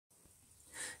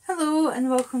Hello and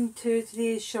welcome to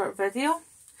today's short video.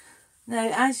 Now,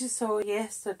 as you saw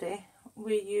yesterday,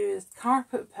 we used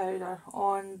carpet powder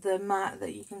on the mat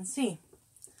that you can see.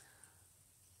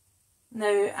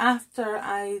 Now, after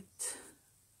I'd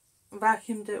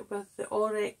vacuumed it with the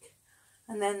Auric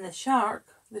and then the shark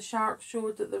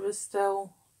showed that there was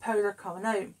still powder coming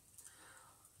out.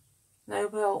 Now,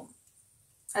 well,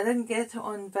 I didn't get it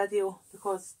on video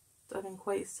because I've been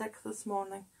quite sick this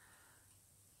morning.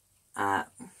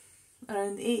 At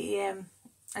around 8 AM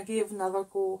I gave another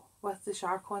go with the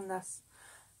shark on this,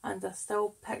 and I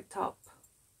still picked up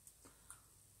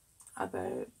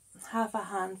about half a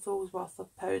handful's worth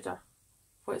of powder,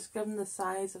 which given the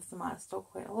size of the mat still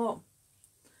quite a lot.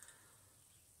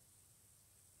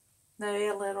 Now,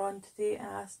 earlier on today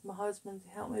I asked my husband to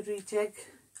help me rejig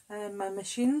my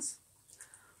machines,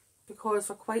 because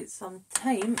for quite some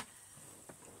time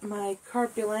my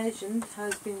Kirby Legend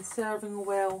has been serving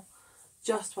well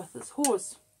just with its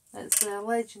hose. It's the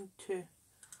Legend II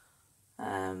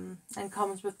and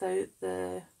comes without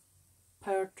the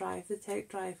power drive, the tech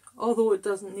drive, although it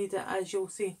doesn't need it, as you'll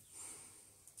see.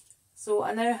 So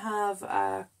I now have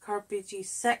a Kirby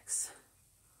G6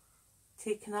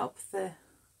 taking up the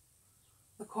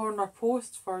corner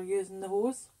post for using the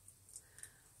hose,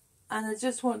 and I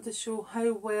just want to show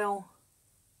how well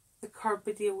the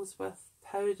Kirby deals with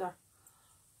powder.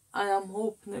 And I'm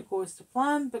hoping it goes to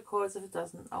plan, because if it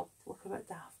doesn't, I'll look a bit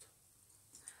daft.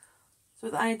 So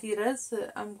the idea is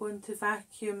that I'm going to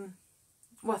vacuum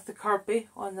with the Kirby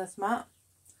on this mat,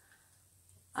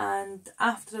 and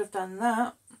after I've done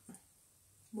that,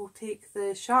 we'll take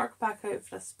the shark back out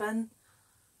for a spin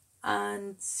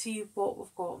and see what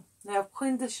we've got. Now, I've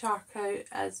cleaned the shark out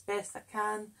as best I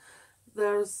can. It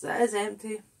is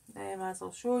empty, as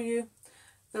I'll show you.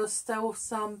 There's still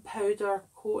some powder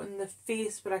coating the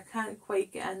face where I can't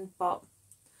quite get in, but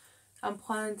I'm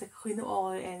planning to clean it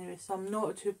all out anyway, so I'm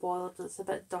not too bothered. It's a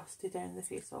bit dusty down the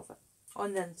face of it,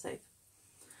 on the inside.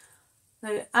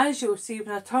 Now, as you'll see,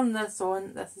 when I turn this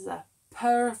on, this is a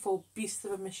powerful beast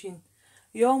of a machine.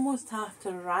 You almost have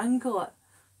to wrangle it,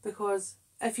 because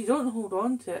if you don't hold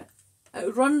on to it,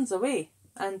 it runs away,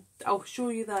 and I'll show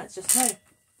you that just now.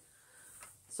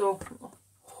 So,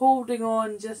 holding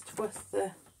on just with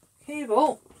the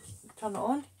cable, turn it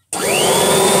on.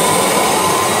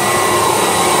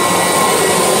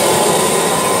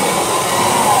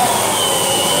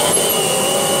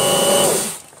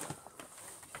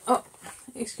 Oh,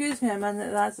 excuse me a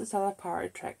minute, that's its other party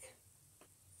trick.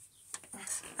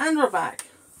 And we're back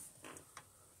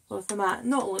with the mat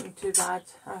not looking too bad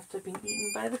after being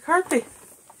eaten by the Kirby.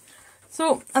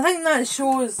 So I think that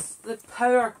shows the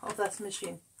power of this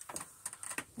machine.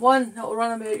 One, it'll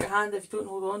run about your hand if you don't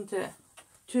hold on to it.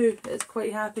 Two, it's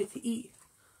quite happy to eat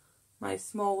my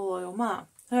small loyal mat.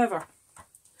 However,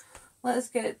 let's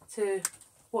get to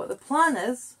what the plan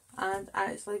is and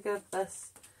actually give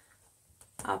this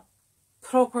a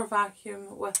proper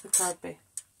vacuum with the Kirby.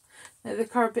 Now, the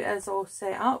Kirby is all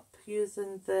set up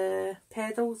using the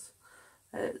pedals.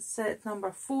 It's set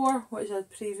number 4, which I'd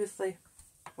previously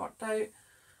worked out.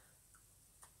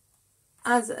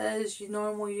 As it is, you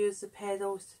normally use the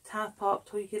pedals to tap up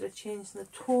till you get a change in the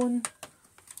tone.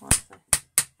 Actually,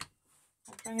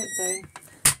 I'll bring it down.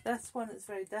 This one is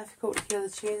very difficult to hear the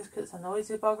change because it's a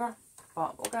noisy bugger,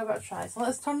 but we'll give it a try. So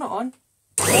let's turn it on.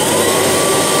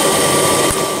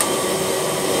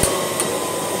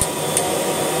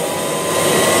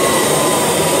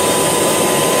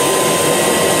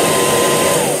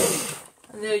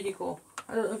 And there you go.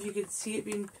 I don't know if you could see it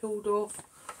being pulled off.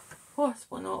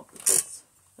 Possibly not, because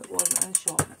it wasn't in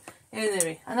shot.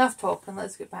 Anyway, enough talking,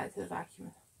 let's get back to the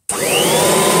vacuuming.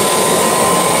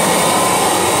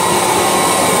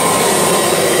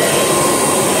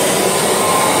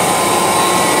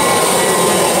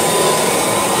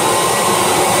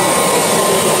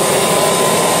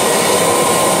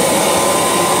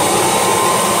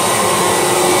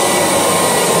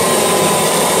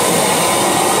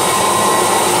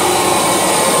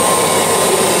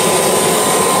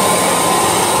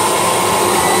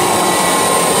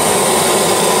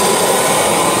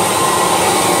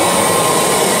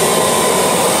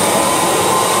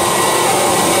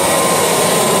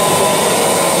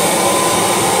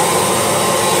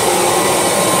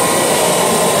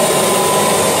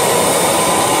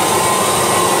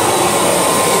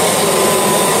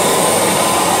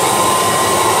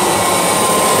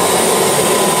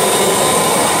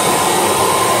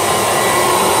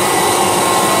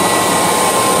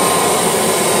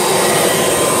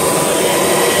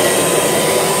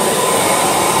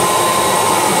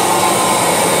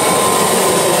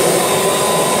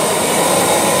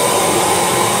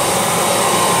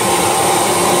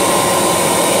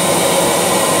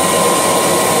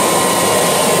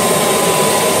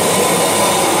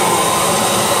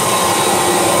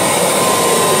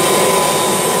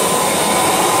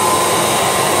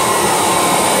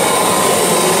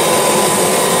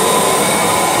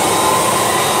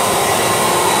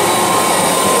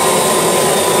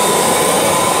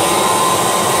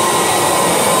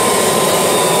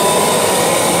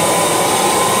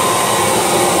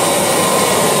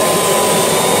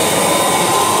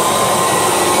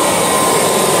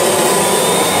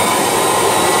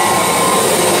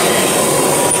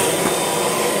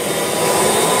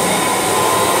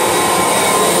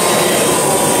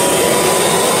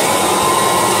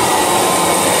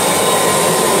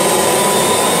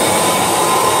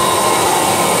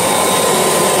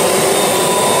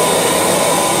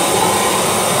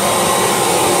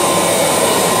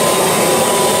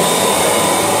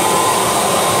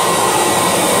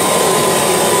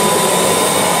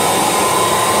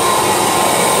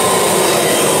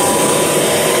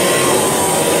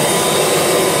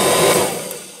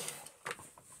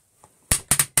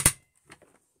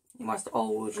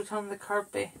 turn the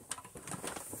Kirby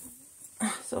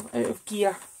sort of out of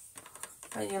gear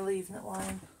when you're leaving it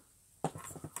lying.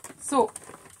 So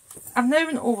I've now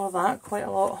been over that quite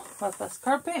a lot with this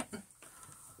Kirby.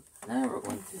 Now we're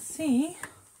going to see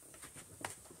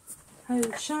how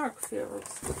the shark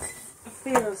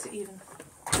fares even.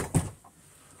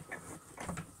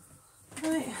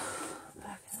 Right,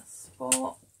 back in a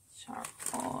spot, shark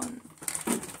on.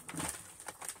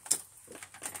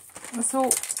 So,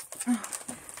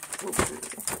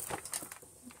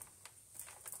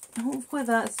 hopefully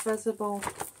that's visible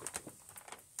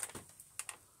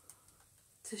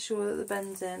to show that the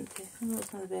bin's empty. I know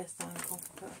it's not the best angle,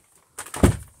 but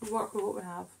we'll work with what we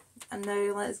have. And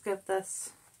now let's give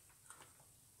this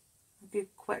a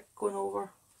good quick going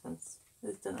over since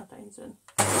it's dinner time soon.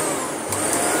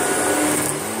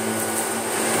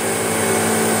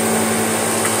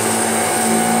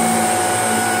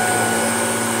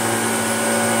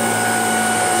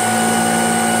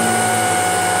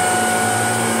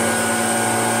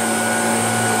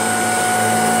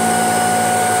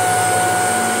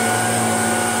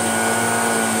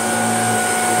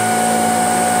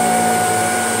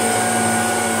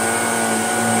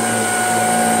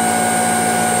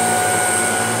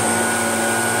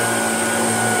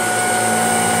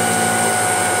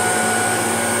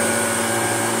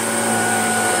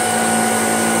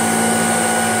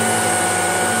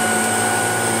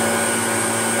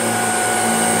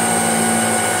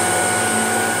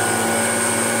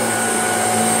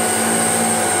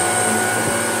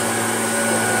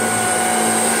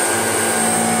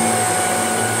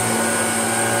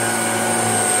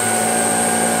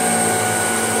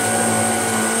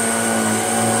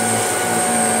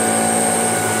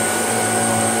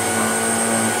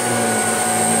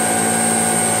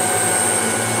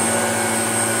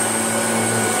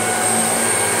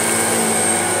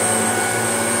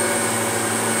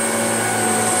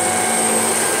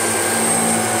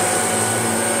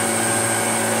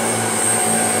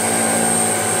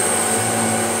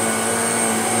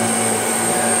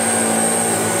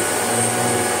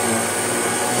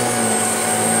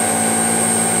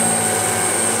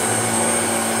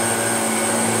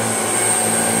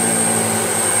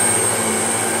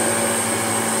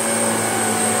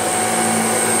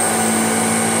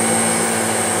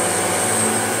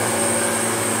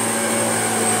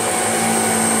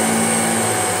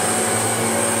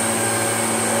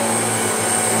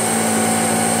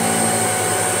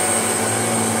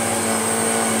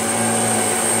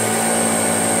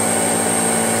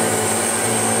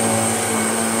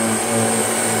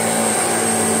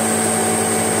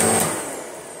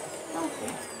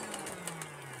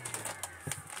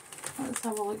 Let's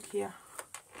have a look here.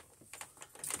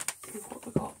 See what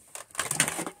we got.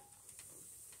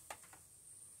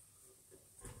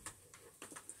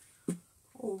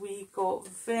 We got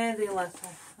very little.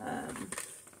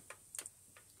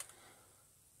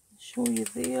 Show you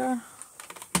there.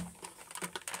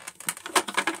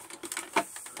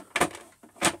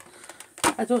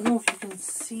 I don't know if you can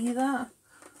see that,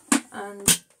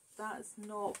 and that's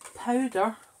not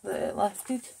powder that it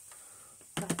lifted.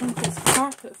 I think it's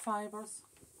carpet fibres.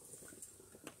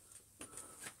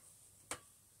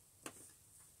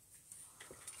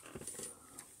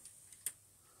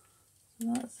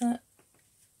 So that's it.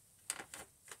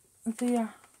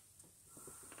 There.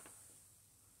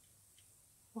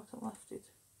 What it lifted.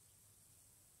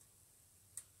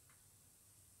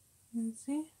 You can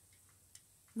see?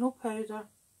 No powder.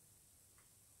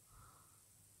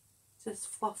 Just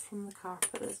fluff from the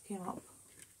carpet that came up.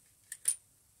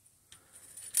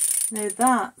 Now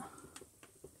that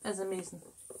is amazing.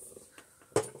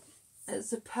 It's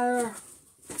the power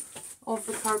of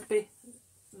the Kirby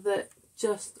that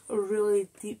just really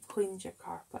deep cleans your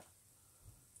carpet.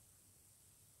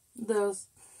 There's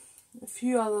a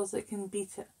few others that can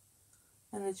beat it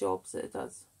in the jobs that it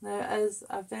does. Now it is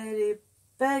a very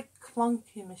big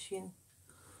clunky machine.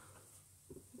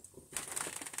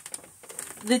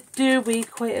 They do weigh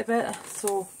quite a bit,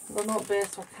 so they're not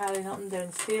best for carrying up and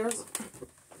down stairs.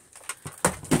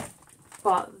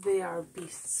 But they are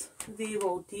beasts. They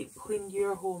will deep clean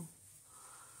your home.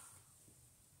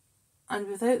 And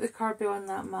without the Kirby on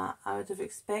that mat, I would have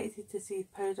expected to see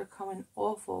powder coming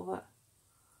off of it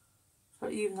for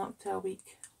even up to a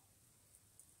week.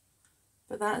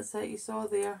 But that's it, you saw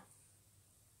there.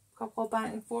 A couple of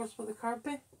back and forths with the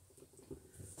Kirby.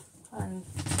 And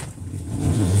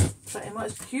pretty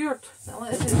much cured. Now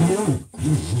let's just do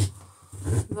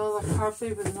the other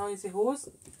Kirby with the noisy hose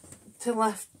to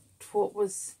lift what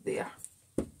was there.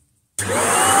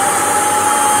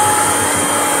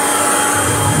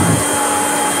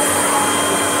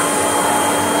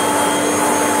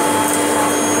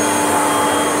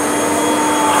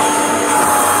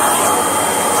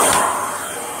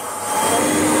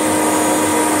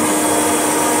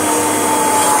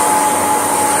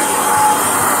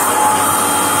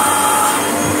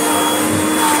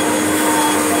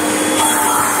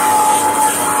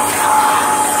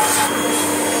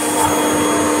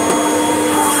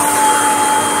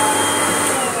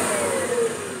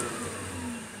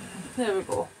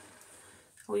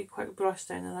 brush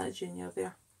down on that junior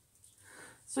there.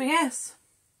 So yes,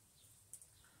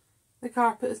 the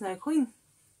carpet is now clean.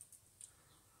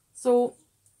 So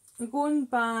going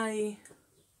by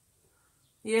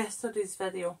yesterday's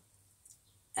video,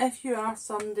 if you are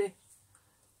somebody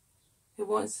who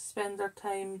wants to spend their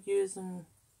time using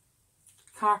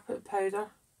carpet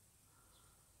powder,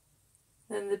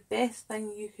 then the best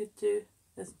thing you could do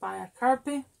is buy a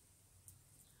Kirby.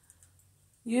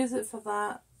 Use it for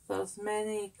that. There's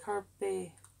many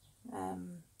Kirby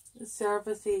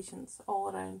service agents all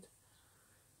around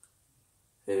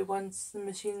who, once the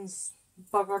machine's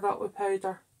buggered up with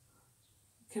powder,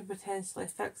 can potentially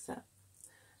fix it.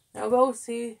 Now I will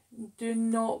say, do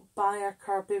not buy a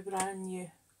Kirby brand new.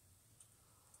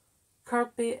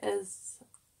 Kirby is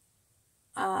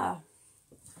a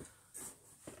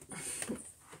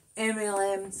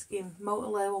MLM scheme,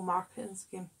 multi-level marketing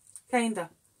scheme, kinda.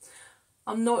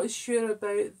 I'm not as sure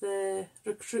about the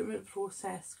recruitment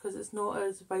process because it's not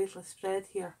as widely spread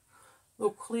here. Though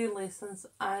clearly, since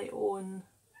I own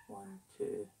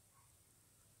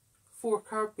 4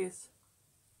 Kirbys,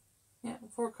 yeah,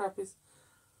 4 Kirbys,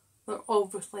 there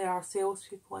obviously are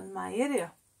salespeople in my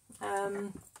area.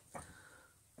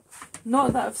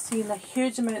 Not that I've seen a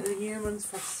huge amount of the new ones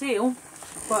for sale,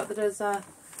 but there is a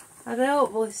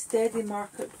relatively steady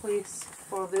marketplace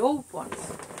for the old ones.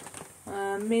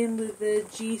 Mainly the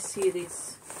G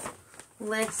series,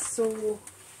 less so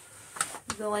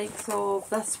the likes of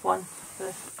this one.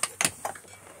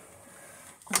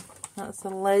 That's the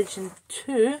Legend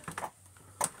II.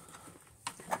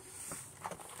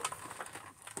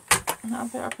 Is that a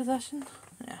better position?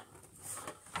 Yeah.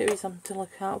 Give you something to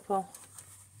look at while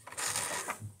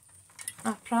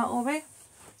I prattle away.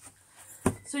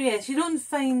 So yes, you don't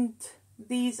find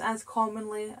these as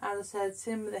commonly, as I said,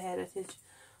 same with the Heritage,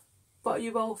 but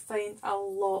you will find a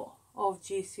lot of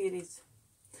G series.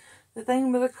 The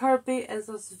thing with the Kirby is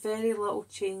there's very little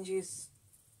changes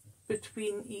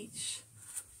between each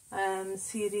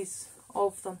series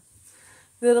of them.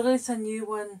 They release a new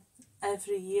one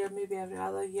every year, maybe every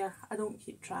other year. I don't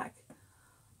keep track.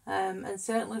 And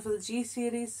certainly for the G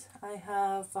series, I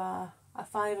have a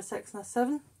 5, a 6 and a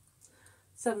 7.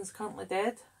 7's currently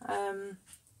dead.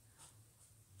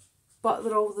 But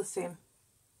they're all the same.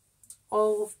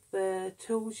 All of the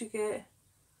tools you get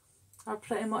are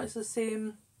pretty much the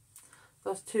same.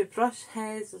 There's 2 brush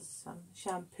heads, there's some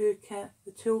shampoo kit,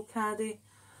 the tool caddy.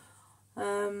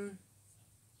 Buying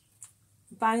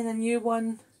a new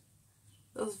one,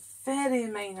 there's very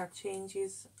minor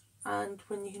changes, and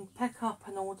when you can pick up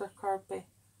an older Kirby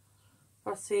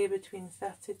for say between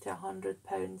 £50 to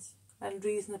 £100 and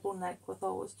reasonable nick with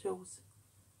all its tools,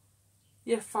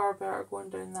 you're far better going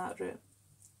down that route,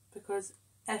 because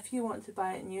if you want to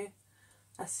buy it new,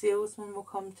 a salesman will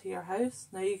come to your house.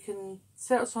 Now you can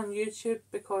search on YouTube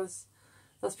because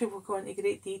there's people going into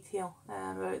great detail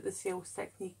about the sales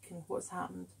technique and what's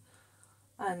happened,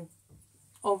 and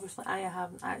obviously I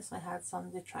haven't actually had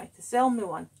somebody try to sell me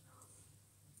one,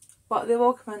 but they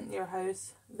will come into your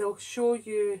house, they'll show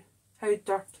you how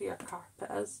dirty your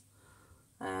carpet is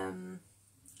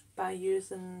by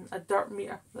using a dirt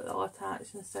meter that they'll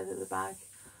attach instead of the bag.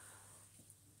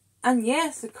 And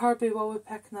yes, the Kirby will be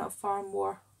picking up far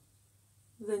more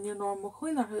than your normal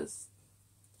cleaner.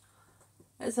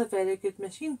 It's a very good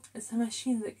machine. It's a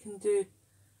machine that can do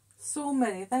so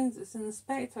many things. It's an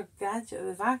Inspector Gadget of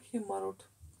the vacuum world.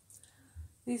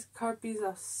 These Kirbys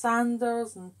are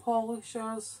sanders and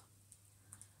polishers.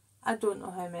 I don't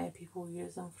know how many people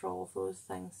use them for all of those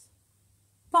things,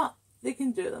 but they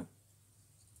can do them.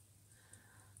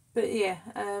 But yeah,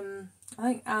 I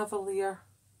think Avalier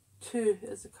 2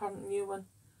 is the current new one.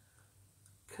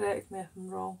 Correct me if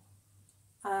I'm wrong.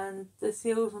 And the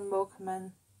salesman will come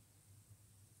in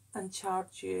and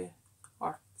charge you,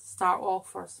 or start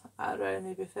offers at around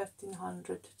maybe £1,500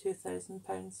 to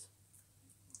 £2,000.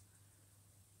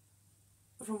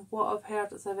 From what I've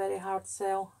heard, it's a very hard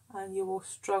sell and you will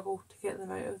struggle to get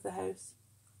them out of the house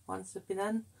once they've been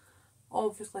in.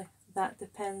 Obviously that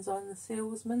depends on the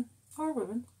salesman or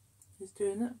woman who's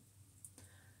doing it.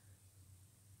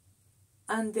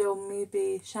 And they'll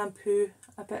maybe shampoo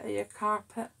a bit of your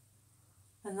carpet,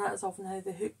 and that's often how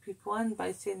they hook people in,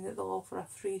 by saying that they'll offer a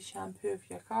free shampoo of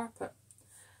your carpet.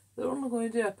 They're only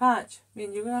going to do a patch. I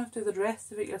mean, you're going to have to do the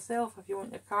rest of it yourself if you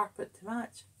want your carpet to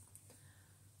match.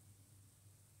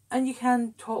 And you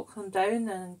can talk them down,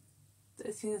 and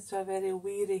it seems to be a very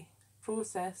weary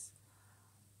process,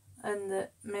 and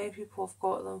that many people have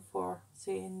got them for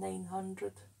say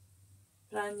 £900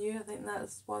 brand new. I think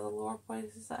that's one of the lower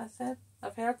prices that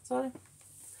I've heard, sorry.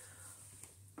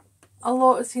 A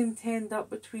lot seem to end up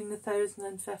between the £1,000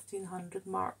 and £1,500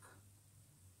 mark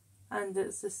and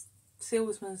it's the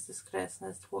salesman's discretion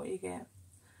as to what you get,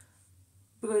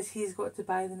 because he's got to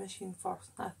buy the machine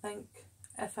first. I think,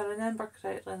 if I remember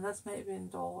correctly, and this might be in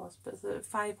dollars, but it's about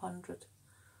 500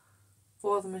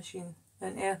 for the machine,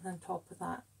 and anything on top of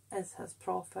that is his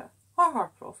profit, or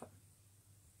her profit.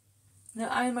 Now,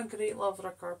 I'm a great lover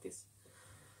of Kirbys.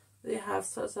 They have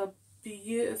such a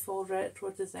beautiful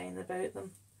retro design about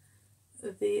them.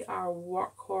 They are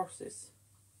workhorses.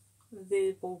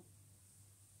 They will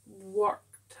work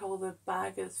till the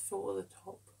bag is full to the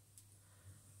top.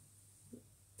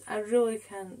 I really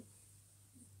can't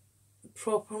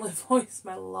properly voice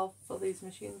my love for these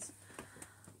machines.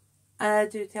 I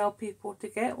do tell people to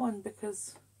get one,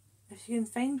 because if you can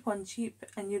find one cheap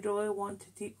and you really want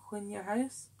to deep clean your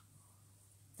house,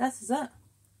 this is it.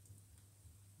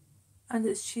 And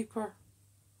it's cheaper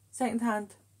second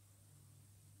hand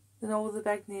than all the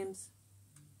big names,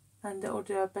 and it'll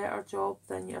do a better job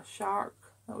than your Shark,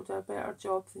 it'll do a better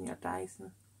job than your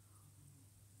Dyson,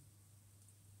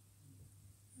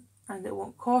 and it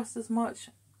won't cost as much,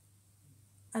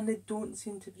 and they don't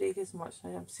seem to break as much.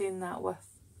 Now, I'm saying that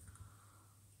with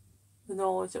the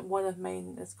knowledge that one of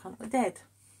mine is currently dead.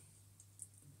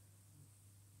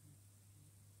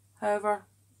 However,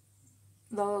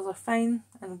 the others are fine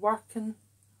and working.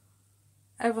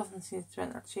 Everything seems to be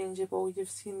interchangeable. You've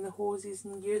seen the hoses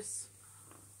in use.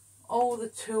 All the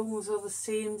tools are the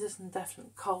same, just in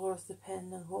different colours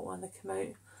depending on what one they come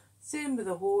out. Same with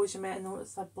the hose. You might have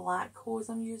noticed a black hose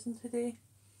I'm using today,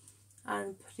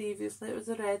 and previously it was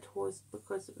a red hose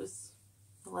because it was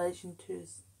the Legend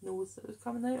 2's nose that was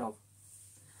coming out of.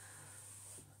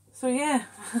 So yeah,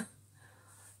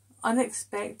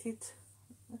 unexpected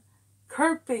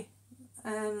Kirby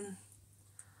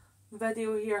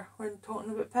video here when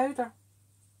talking about powder,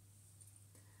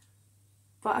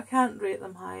 but I can't rate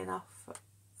them high enough.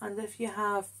 And if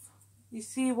you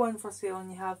see one for sale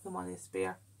and you have the money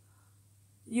spare,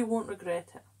 you won't regret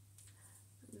it.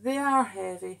 They are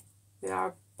heavy, they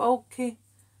are bulky,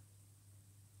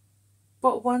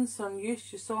 but once on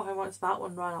use, you saw how much that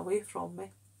one ran away from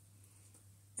me.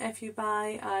 If you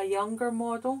buy a younger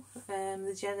model,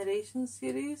 the Generation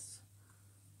series,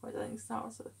 which I think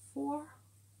starts at 4,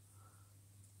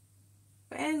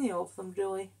 but any of them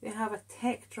really, they have a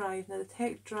tech drive. Now, the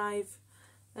tech drive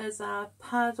is a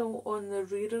paddle on the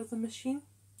rear of the machine,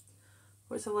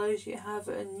 which allows you to have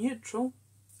it in neutral,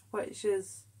 which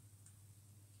is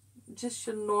just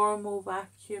your normal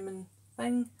vacuuming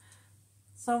thing.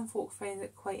 Some folk find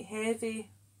it quite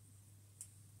heavy.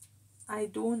 I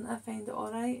don't, I find it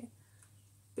alright.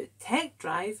 But tech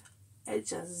drive, it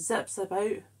just zips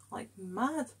about like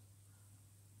mad.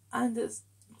 And it's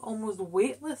almost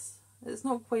weightless. It's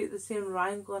not quite the same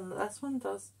wrangling that this one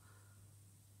does,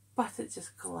 but it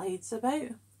just glides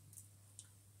about.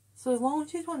 So as long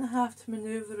as you don't have to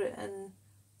manoeuvre it in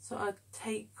sort of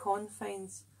tight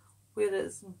confines where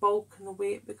its bulk and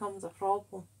weight becomes a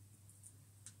problem,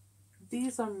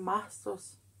 these are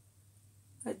masters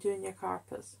at doing your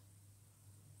carpets,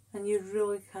 and you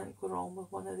really can't go wrong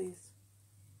with one of these.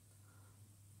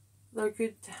 They're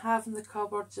good to have in the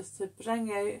cupboard just to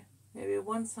bring out maybe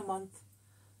once a month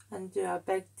and do a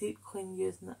big deep clean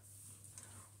using it,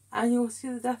 and you'll see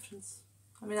the difference.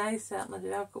 I mean, I certainly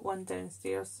do. I've got one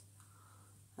downstairs.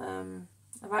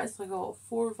 I've actually got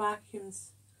 4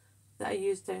 vacuums that I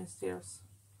use downstairs.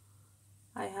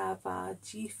 I have a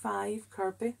G5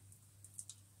 Kirby,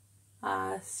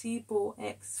 a Seabo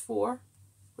X4,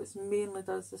 which mainly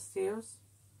does the stairs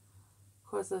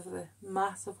because of the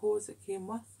massive hose it came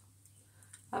with.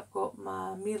 I've got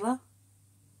my Mila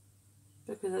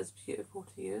because it's beautiful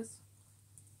to use,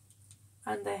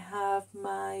 and I have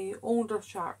my older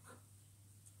Shark,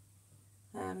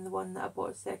 the one that I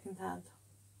bought second hand.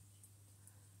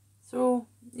 So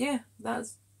yeah,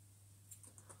 that's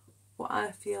what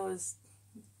I feel is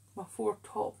my 4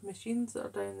 top machines that are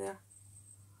down there.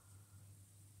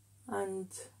 And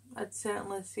I'd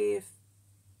certainly say, if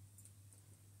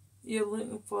you're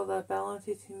looking for the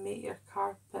ability to make your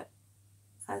carpet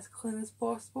as clean as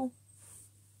possible,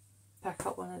 pick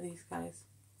up one of these guys.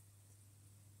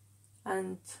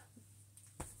 And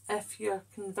if you're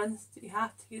convinced that you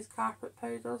have to use carpet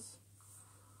powders,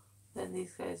 then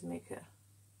these guys make it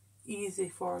easy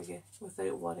for you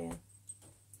without worrying.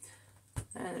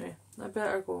 Anyway, I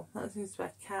better go. That seems to be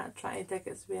a cat trying to dig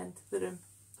its way into the room.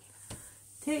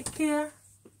 Take care.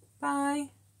 Bye.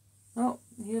 Oh,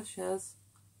 here she is.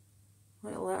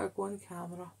 Might let her go on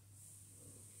camera.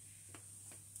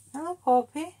 Hello,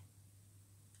 Poppy.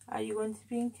 Are you going to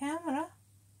be in camera?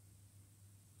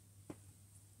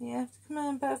 You have to come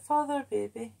in a bit further,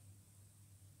 baby.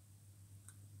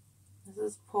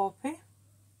 This is Poppy.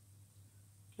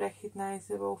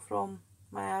 recognisable from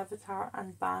my avatar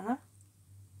and banner.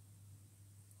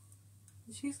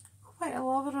 She's quite a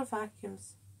lover of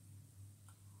vacuums.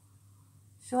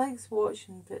 She likes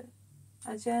watching, but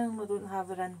I generally don't have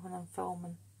her in when I'm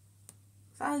filming.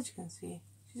 So as you can see,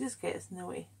 she just gets in the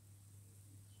way.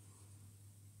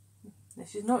 Now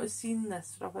she's not seen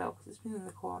this for a while because it's been in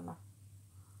the corner.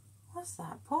 What's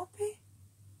that, Poppy?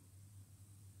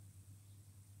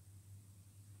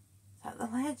 Is that the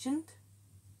legend?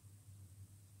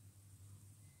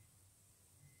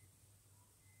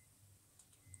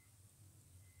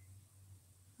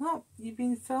 Oh, you've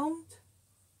been filmed?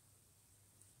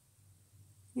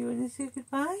 You want to say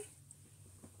goodbye?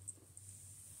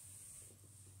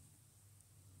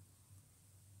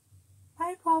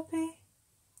 Bye, Poppy.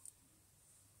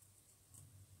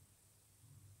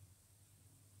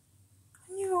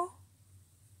 On you go.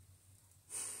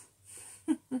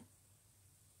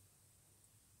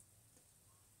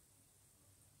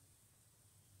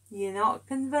 You're not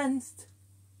convinced?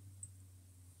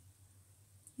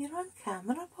 You're on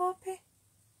camera, Poppy?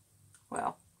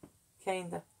 Well,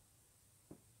 kinda.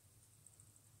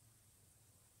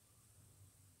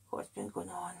 What's been going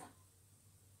on?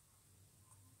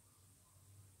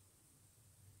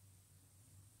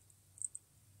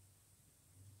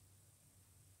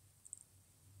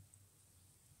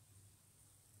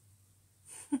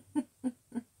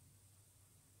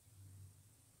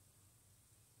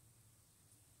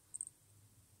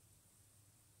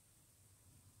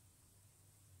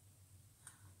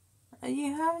 Are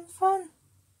you having fun?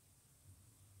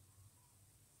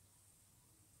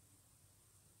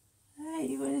 Right,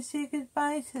 you want to say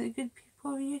goodbye to the good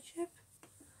people of YouTube?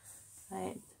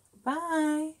 Right,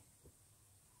 bye.